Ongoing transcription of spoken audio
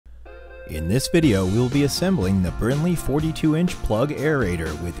In this video, we will be assembling the Brinly 42-inch plug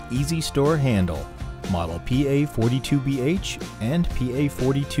aerator with easy store handle, model PA42-BH and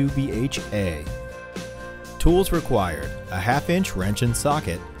PA42-BH-A. Tools required: a 1/2-inch wrench and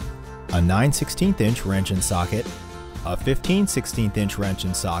socket, a 9/16" wrench and socket, a 15/16" wrench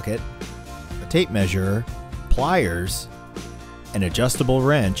and socket, a tape measure, pliers, an adjustable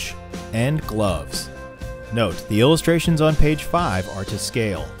wrench, and gloves. Note, the illustrations on page 5 are to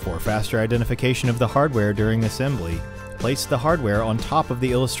scale. For faster identification of the hardware during assembly, place the hardware on top of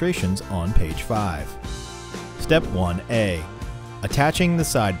the illustrations on page 5. Step 1A. Attaching the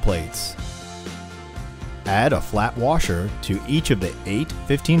side plates. Add a flat washer to each of the 8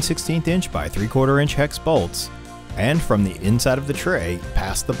 15/16" by 3/4" hex bolts, and from the inside of the tray,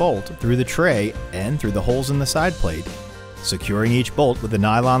 pass the bolt through the tray and through the holes in the side plate, securing each bolt with a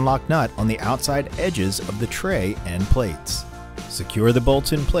nylon lock nut on the outside edges of the tray and plates. Secure the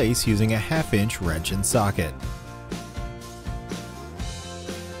bolts in place using a 1/2-inch wrench and socket.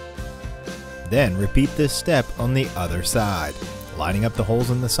 Then repeat this step on the other side, lining up the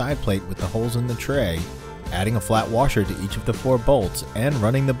holes in the side plate with the holes in the tray, adding a flat washer to each of the 4 bolts and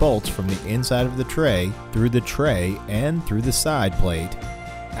running the bolts from the inside of the tray through the tray and through the side plate,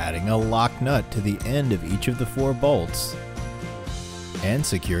 adding a lock nut to the end of each of the 4 bolts, and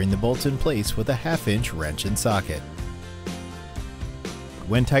securing the bolts in place with a 1/2-inch wrench and socket.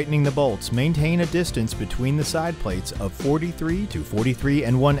 When tightening the bolts, maintain a distance between the side plates of 43 to 43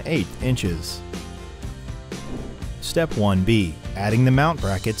 1/8 inches. Step 1B. Adding the mount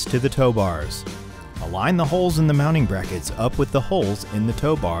brackets to the tow bars. Align the holes in the mounting brackets up with the holes in the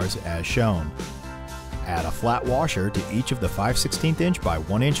tow bars as shown. Add a flat washer to each of the 5/16" by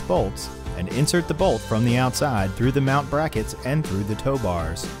 1" bolts and insert the bolt from the outside through the mount brackets and through the tow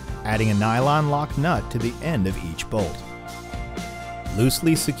bars, adding a nylon lock nut to the end of each bolt.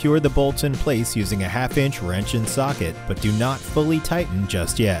 Loosely secure the bolts in place using a 1/2-inch wrench and socket, but do not fully tighten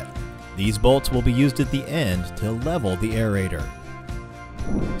just yet. These bolts will be used at the end to level the aerator.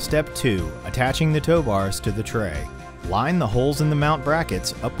 Step 2. Attaching the tow bars to the tray. Line the holes in the mount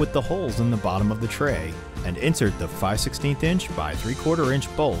brackets up with the holes in the bottom of the tray and insert the 5/16" by 3/4"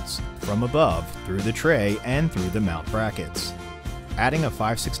 bolts from above through the tray and through the mount brackets, adding a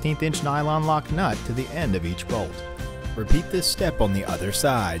 5/16" nylon lock nut to the end of each bolt. Repeat this step on the other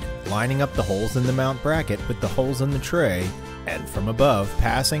side, lining up the holes in the mount bracket with the holes in the tray, and from above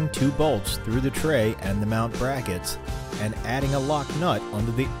passing 2 bolts through the tray and the mount brackets, and adding a lock nut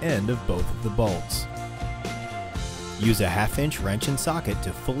onto the end of both of the bolts. Use a 1/2-inch wrench and socket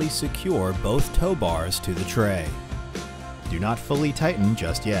to fully secure both tow bars to the tray. Do not fully tighten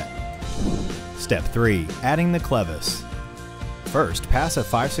just yet. Step 3. Adding the clevis. First, pass a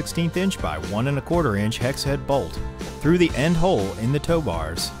 5/16" by 1 1/4" hex head bolt through the end hole in the tow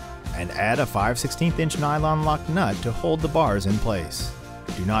bars and add a 5/16" nylon lock nut to hold the bars in place.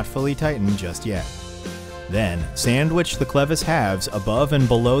 Do not fully tighten just yet. Then, sandwich the clevis halves above and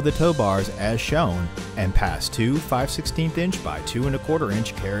below the tow bars as shown and pass 2 5/16" by 2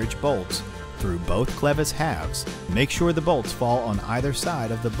 1/4" carriage bolts through both clevis halves. Make sure the bolts fall on either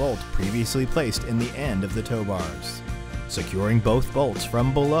side of the bolt previously placed in the end of the tow bars, securing both bolts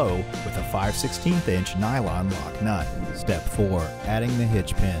from below with a 5/16" nylon lock nut. Step 4. Adding the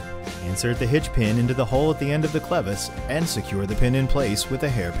hitch pin. Insert the hitch pin into the hole at the end of the clevis and secure the pin in place with a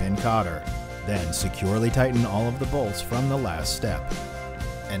hairpin cotter. Then securely tighten all of the bolts from the last step.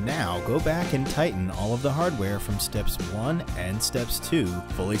 And now go back and tighten all of the hardware from steps 1 and steps 2,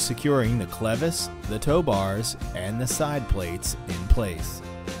 fully securing the clevis, the tow bars, and the side plates in place.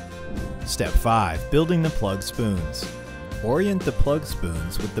 Step 5. Building the plug spoons. Orient the plug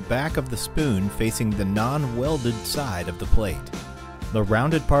spoons with the back of the spoon facing the non-welded side of the plate. The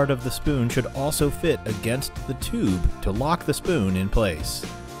rounded part of the spoon should also fit against the tube to lock the spoon in place.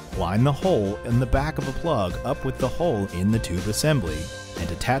 Line the hole in the back of a plug up with the hole in the tube assembly, and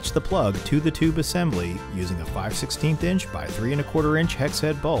attach the plug to the tube assembly using a 5/16" by 3 1/4" hex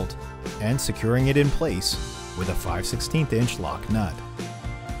head bolt and securing it in place with a 5/16" lock nut.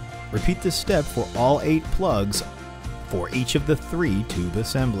 Repeat this step for all 8 plugs for each of the 3 tube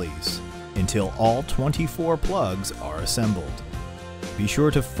assemblies until all 24 plugs are assembled. Be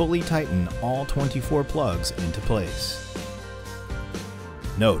sure to fully tighten all 24 plugs into place.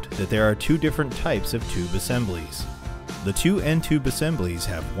 Note that there are 2 different types of tube assemblies. The 2 end tube assemblies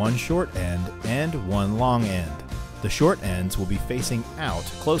have 1 short end and 1 long end. The short ends will be facing out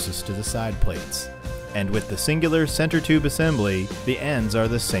closest to the side plates, and with the singular center tube assembly, the ends are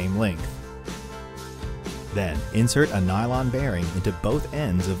the same length. Then insert a nylon bearing into both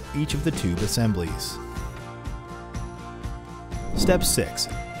ends of each of the tube assemblies. Step 6.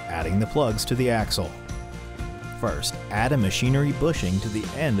 adding the plugs to the axle. First, add a machinery bushing to the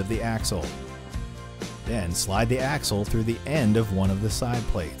end of the axle. Then slide the axle through the end of one of the side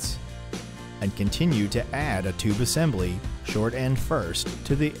plates. And continue to add a tube assembly, short end first,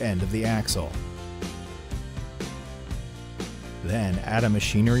 to the end of the axle. Then add a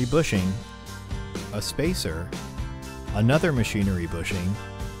machinery bushing, a spacer, another machinery bushing,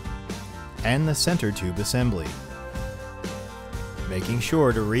 and the center tube assembly. Making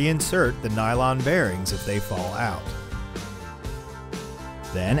sure to reinsert the nylon bearings if they fall out.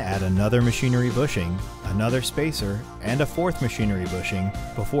 Then add another machinery bushing, another spacer, and a fourth machinery bushing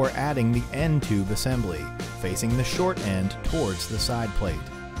before adding the end tube assembly, facing the short end towards the side plate.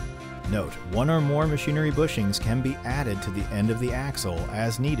 Note, one or more machinery bushings can be added to the end of the axle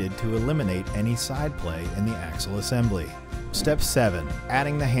as needed to eliminate any side play in the axle assembly. Step 7.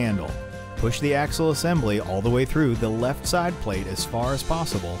 Adding the handle. Push the axle assembly all the way through the left side plate as far as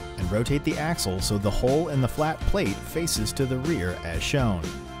possible and rotate the axle so the hole in the flat plate faces to the rear as shown.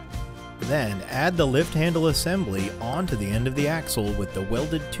 Then add the lift handle assembly onto the end of the axle with the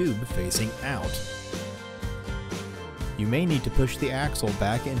welded tube facing out. You may need to push the axle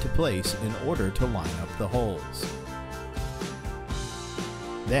back into place in order to line up the holes.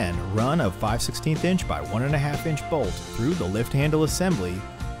 Then run a 5/16 inch by 1.5 inch bolt through the lift handle assembly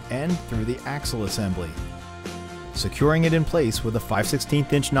and through the axle assembly, securing it in place with a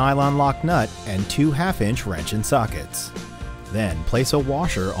 5/16 inch nylon lock nut and 2 1/2 inch wrench and sockets. Then place a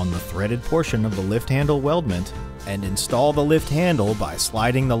washer on the threaded portion of the lift handle weldment and install the lift handle by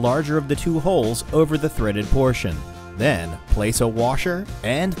sliding the larger of the two holes over the threaded portion. Then place a washer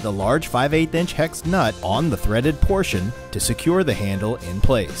and the large 5/8 inch hex nut on the threaded portion to secure the handle in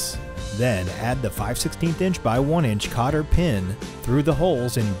place. Then add the 5/16 inch by 1 inch cotter pin through the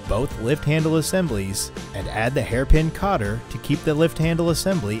holes in both lift handle assemblies and add the hairpin cotter to keep the lift handle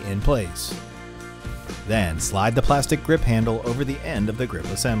assembly in place. Then slide the plastic grip handle over the end of the grip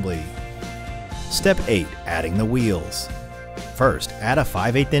assembly. Step 8. Adding the wheels. First, add a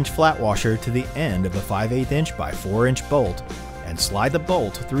 5/8 inch flat washer to the end of a 5/8 inch by 4 inch bolt and slide the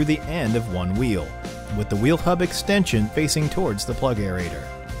bolt through the end of one wheel, with the wheel hub extension facing towards the plug aerator.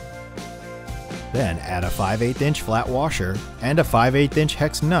 Then add a 5/8 inch flat washer and a 5/8 inch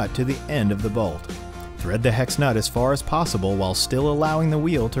hex nut to the end of the bolt. Thread the hex nut as far as possible while still allowing the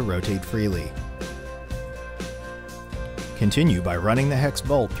wheel to rotate freely. Continue by running the hex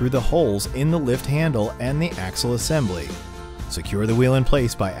bolt through the holes in the lift handle and the axle assembly. Secure the wheel in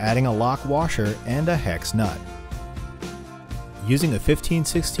place by adding a lock washer and a hex nut. Using a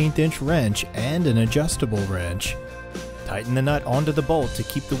 15/16 inch wrench and an adjustable wrench, tighten the nut onto the bolt to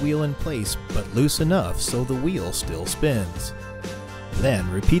keep the wheel in place but loose enough so the wheel still spins. Then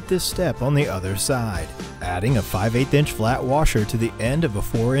repeat this step on the other side, adding a 5/8 inch flat washer to the end of a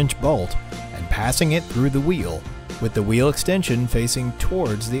 4 inch bolt and passing it through the wheel, with the wheel extension facing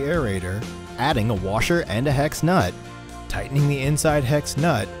towards the aerator, adding a washer and a hex nut, tightening the inside hex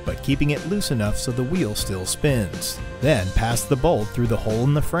nut but keeping it loose enough so the wheel still spins. Then pass the bolt through the hole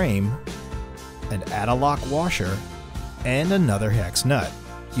in the frame and add a lock washer and another hex nut.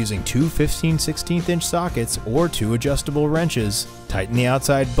 Using two 15/16 inch sockets or 2 adjustable wrenches, tighten the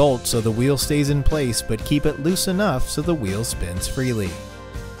outside bolt so the wheel stays in place but keep it loose enough so the wheel spins freely.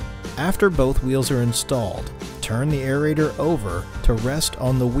 After both wheels are installed, turn the aerator over to rest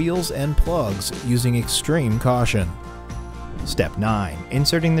on the wheels and plugs using extreme caution. Step 9.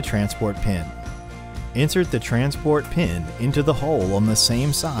 Inserting the transport pin. Insert the transport pin into the hole on the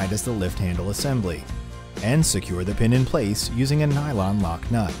same side as the lift handle assembly, and secure the pin in place using a nylon lock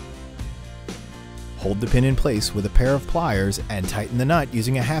nut. Hold the pin in place with a pair of pliers and tighten the nut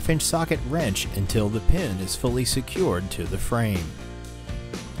using a 1/2 inch socket wrench until the pin is fully secured to the frame.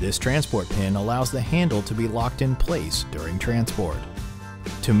 This transport pin allows the handle to be locked in place during transport.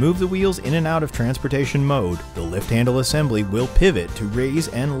 To move the wheels in and out of transportation mode, the lift handle assembly will pivot to raise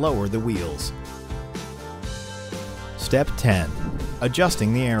and lower the wheels. Step 10.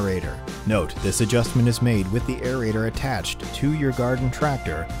 Adjusting the aerator. Note, this adjustment is made with the aerator attached to your garden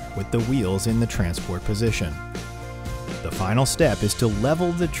tractor with the wheels in the transport position. The final step is to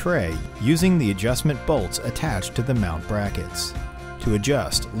level the tray using the adjustment bolts attached to the mount brackets. To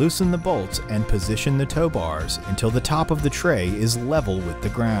adjust, loosen the bolts and position the tow bars until the top of the tray is level with the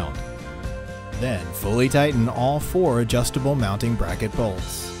ground. Then fully tighten all 4 adjustable mounting bracket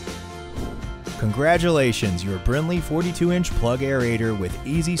bolts. Congratulations, your Brinly 42-inch plug aerator with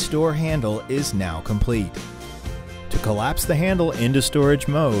easy store handle is now complete. To collapse the handle into storage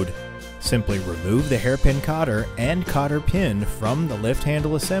mode, simply remove the hairpin cotter and cotter pin from the lift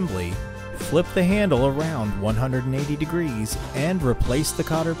handle assembly, flip the handle around 180 degrees and replace the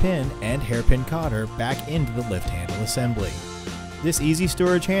cotter pin and hairpin cotter back into the lift handle assembly. This easy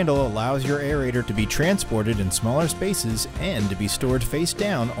storage handle allows your aerator to be transported in smaller spaces and to be stored face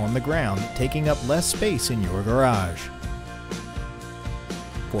down on the ground, taking up less space in your garage.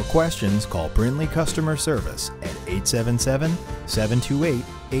 For questions, call Brinly Customer Service at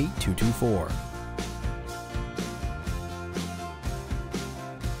 877-728-8224.